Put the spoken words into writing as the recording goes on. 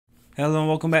Hello and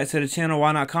welcome back to the channel,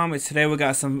 Why Not Comics. Today we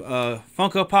got some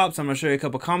Funko Pops. I'm going to show you a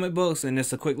couple comic books and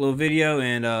just a quick little video,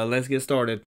 and let's get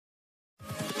started.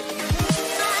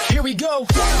 Here we go.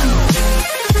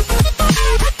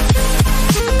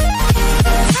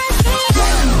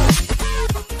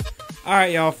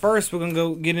 Alright y'all, first we're going to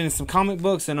go get into some comic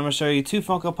books, and I'm going to show you two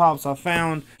Funko Pops I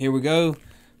found. Here we go.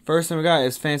 First thing we got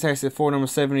is Fantastic Four number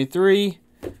 73.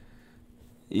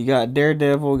 You got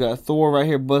Daredevil, got Thor right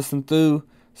here busting through.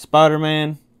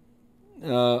 Spider-Man,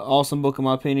 awesome book in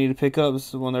my opinion to pick up. This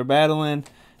is when they're battling,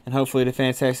 and hopefully the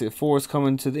Fantastic Four is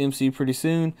coming to the MCU pretty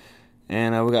soon,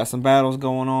 and we got some battles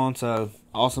going on, so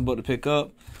awesome book to pick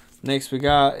up. Next we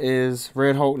got is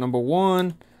Red Hulk number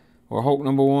 1, or Hulk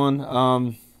number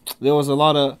 1. There was a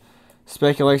lot of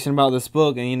speculation about this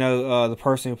book, and you know, the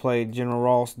person who played General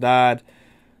Ross died.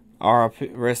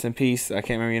 Rest in peace. I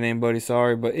can't remember your name, buddy,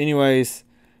 sorry. But anyways,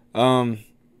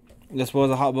 this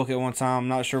was a hot book at one time. I'm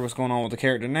not sure what's going on with the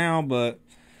character now, but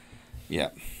yeah.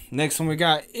 Next one we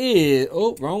got is,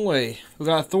 oh, wrong way. We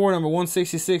got Thor number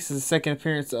 166. Is the second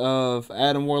appearance of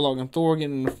Adam Warlock and Thor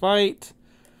getting in the fight.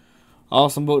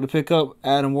 Awesome book to pick up.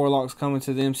 Adam Warlock's coming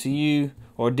to the MCU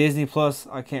or Disney Plus.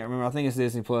 I can't remember. I think it's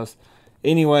Disney Plus.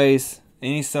 Anyways,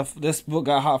 this book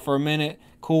got hot for a minute,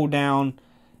 cooled down,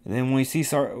 and then when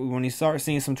you start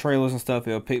seeing some trailers and stuff,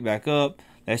 it'll pick back up.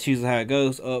 That's usually how it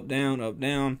goes, up, down, up,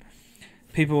 down.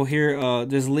 People hear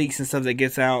there's leaks and stuff that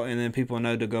gets out, and then people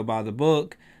know to go buy the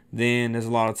book. Then there's a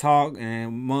lot of talk,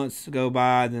 and months go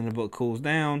by, then the book cools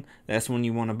down. That's when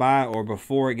you want to buy it, or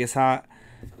before it gets hot.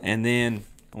 And then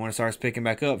when it starts picking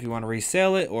back up, if you want to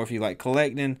resell it, or if you like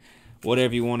collecting,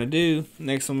 whatever you want to do.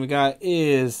 Next one we got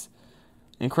is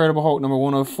Incredible Hulk number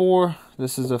 104.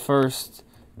 This is the first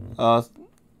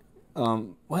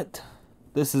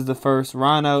This is the first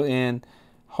Rhino and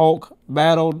Hulk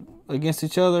battled against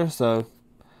each other, so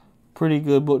pretty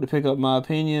good book to pick up in my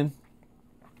opinion.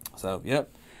 So yep.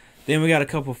 Then we got a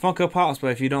couple Funko Pops, but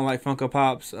if you don't like Funko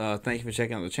Pops, thank you for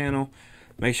checking out the channel.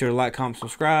 Make sure to like, comment,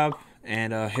 subscribe.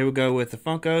 And here we go with the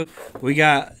Funko. We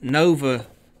got Nova.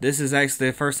 This is actually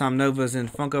the first time Nova's in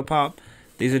Funko Pop.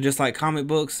 These are just like comic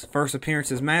books. First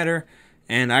appearances matter.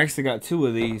 And I actually got two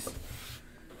of these.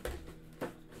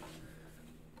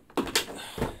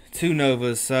 Two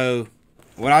Novas. So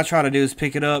what I try to do is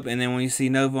pick it up, and then when you see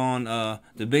Nova on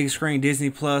the big screen,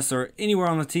 Disney Plus, or anywhere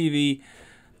on the TV,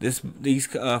 these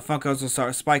Funkos will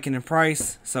start spiking in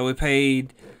price. So we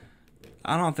paid,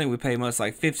 I don't think we paid much,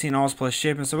 like $15 plus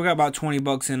shipping. So we got about 20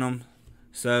 bucks in them.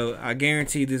 So I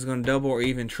guarantee this is going to double or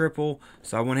even triple.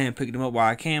 So I went ahead and picked them up while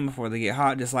I can before they get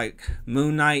hot. Just like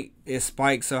Moon Knight, it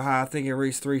spiked so high, I think it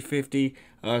reached $350.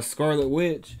 Scarlet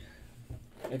Witch,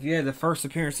 if you had the first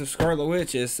appearance of Scarlet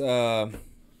Witch, it's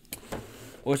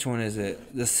which one is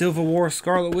it? The Civil War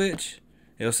Scarlet Witch.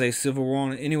 It'll say Civil War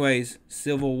on it. Anyways,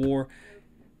 Civil War,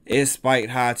 it spiked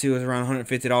high too. It's around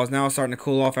 $150. Now it's starting to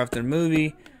cool off after the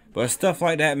movie. But stuff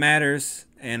like that matters,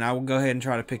 and I will go ahead and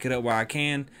try to pick it up while I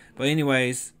can. But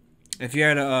anyways, if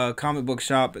you're at a comic book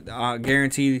shop, I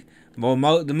guarantee,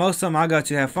 well, the most of them I got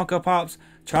to have Funko Pops.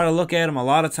 Try to look at them. A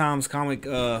lot of times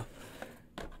the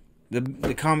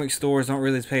comic stores don't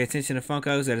really pay attention to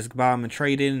Funkos. They just buy them and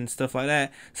trade in and stuff like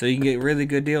that. So you can get really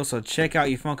good deals. So check out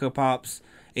your Funko Pops.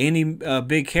 Any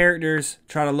big characters,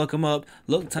 try to look them up.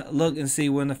 Look and see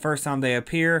when the first time they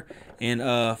appear. And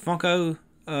Funko,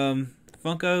 I don't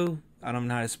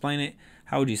know how to explain it.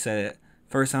 How would you say it?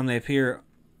 First time they appear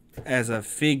as a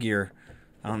figure.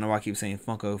 I don't know why I keep saying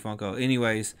Funko.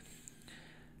 Anyways,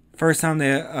 first time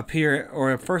they appear,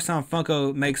 or first time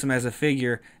Funko makes them as a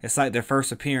figure, it's like their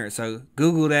first appearance. So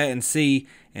Google that and see,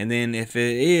 and then if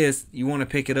it is, you want to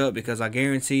pick it up, because I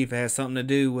guarantee if it has something to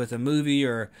do with a movie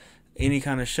or any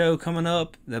kind of show coming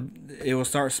up, it will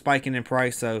start spiking in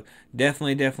price. So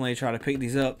definitely try to pick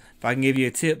these up. If I can give you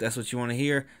a tip, that's what you want to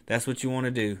hear, that's what you want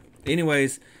to do.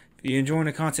 Anyways, if you're enjoying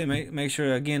the content, make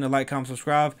sure again to like, comment,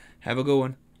 subscribe. Have a good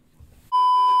one.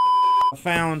 I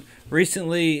found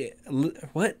recently,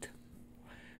 what?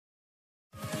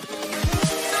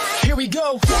 Here we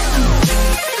go.